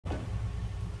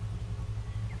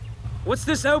What's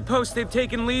this outpost they've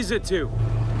taken Lisa to?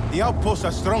 The outposts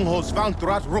are strongholds found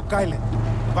throughout Rook Island.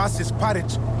 Vass's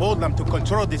pirates hold them to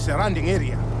control the surrounding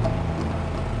area.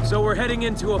 So we're heading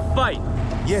into a fight?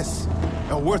 Yes,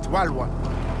 a worthwhile one.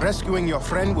 Rescuing your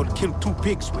friend will kill 2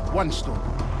 pigs with 1 stone.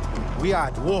 We are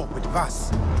at war with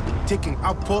Vass. Taking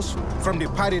outposts from the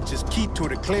pirates is key to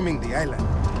reclaiming the island.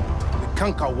 We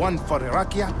conquer one for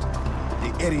Iraqiat,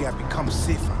 the area becomes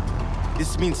safer.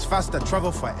 This means faster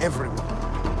travel for everyone,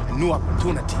 and new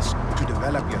opportunities to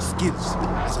develop your skills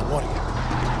as a warrior.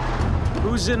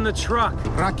 Who's in the truck?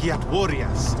 Rakyat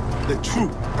warriors, the true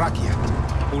Rakyat,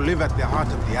 who live at the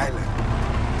heart of the island.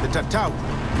 The Tatau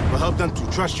will help them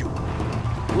to trust you.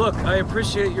 Look, I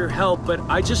appreciate your help, but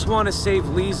I just want to save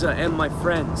Lisa and my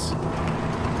friends.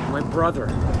 My brother.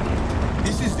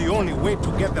 This is the only way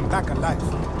to get them back alive.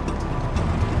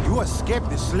 You escaped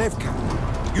the slave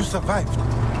camp. You survived.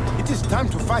 It is time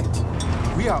to fight.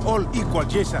 We are all equal,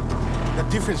 Jason. The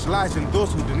difference lies in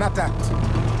those who do not act.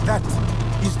 That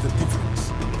is the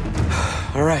difference.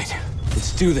 All right,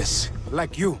 let's do this.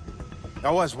 Like you.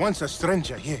 I was once a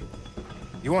stranger here.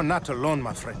 You are not alone,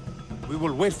 my friend. We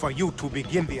will wait for you to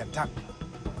begin the attack.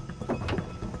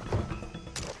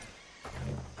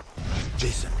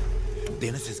 Jason,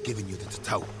 Dennis has given you the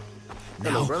Tatau. Now,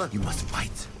 Hello, brother. you must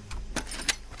fight.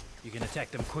 You can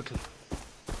attack them quickly.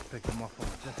 Pick them off from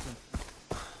a distance.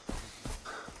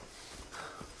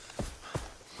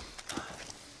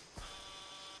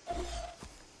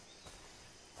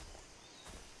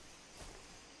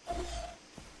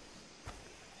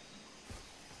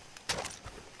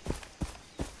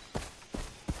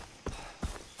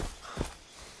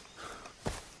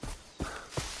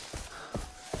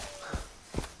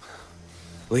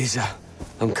 Lisa,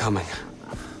 I'm coming.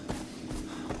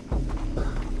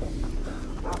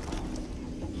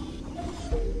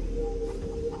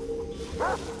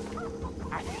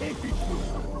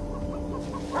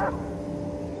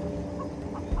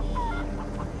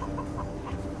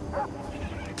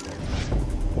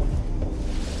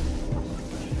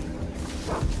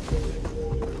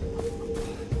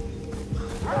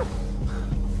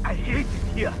 I hate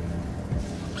it here.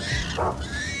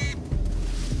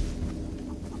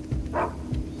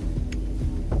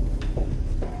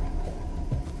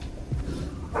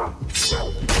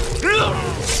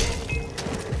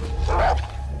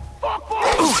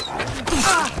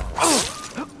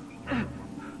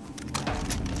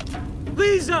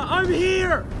 Lisa, I'm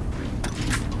here!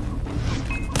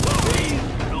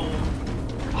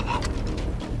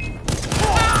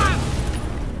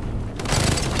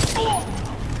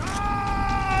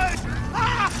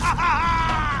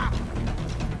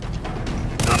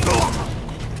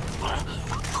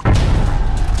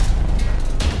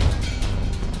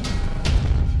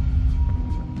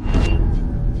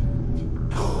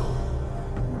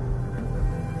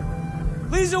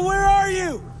 Lisa, where are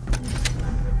you?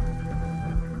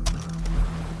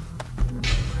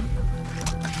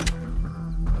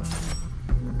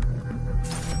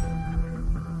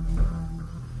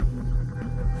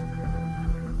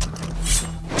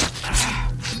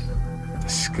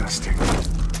 Disgusting.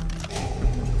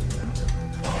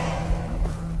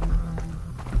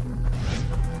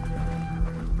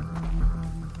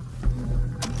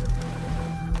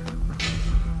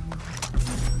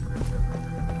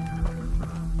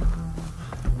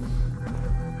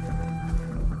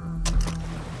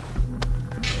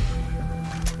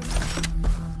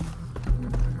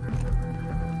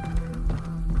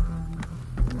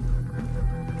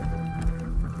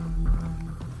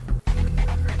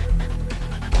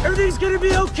 Everything's gonna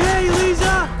be okay,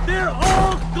 Lisa! They're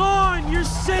all gone! You're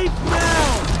safe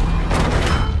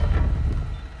now!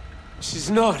 She's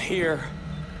not here.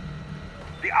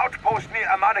 The outpost near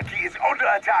Amanaki is under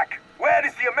attack. Where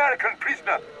is the American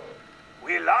prisoner?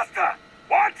 We lost her.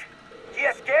 What? She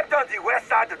escaped on the west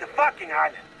side of the fucking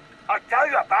island. I'll tell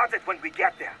you about it when we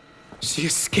get there. She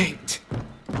escaped.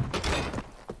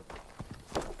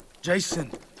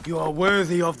 Jason, you are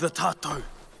worthy of the Tato.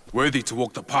 Worthy to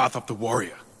walk the path of the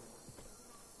warrior.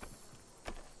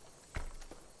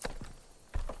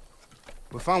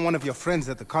 We found one of your friends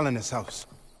at the colonist's house.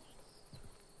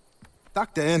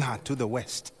 Dr. Earnhardt to the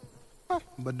west.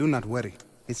 But do not worry.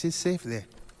 It is safe there.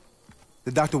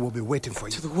 The doctor will be waiting for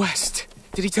you. To the west?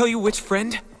 Did he tell you which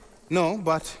friend? No,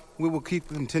 but we will keep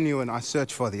continuing our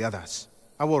search for the others.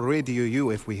 I will radio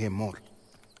you if we hear more.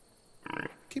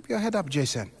 Keep your head up,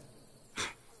 Jason.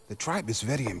 The tribe is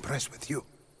very impressed with you.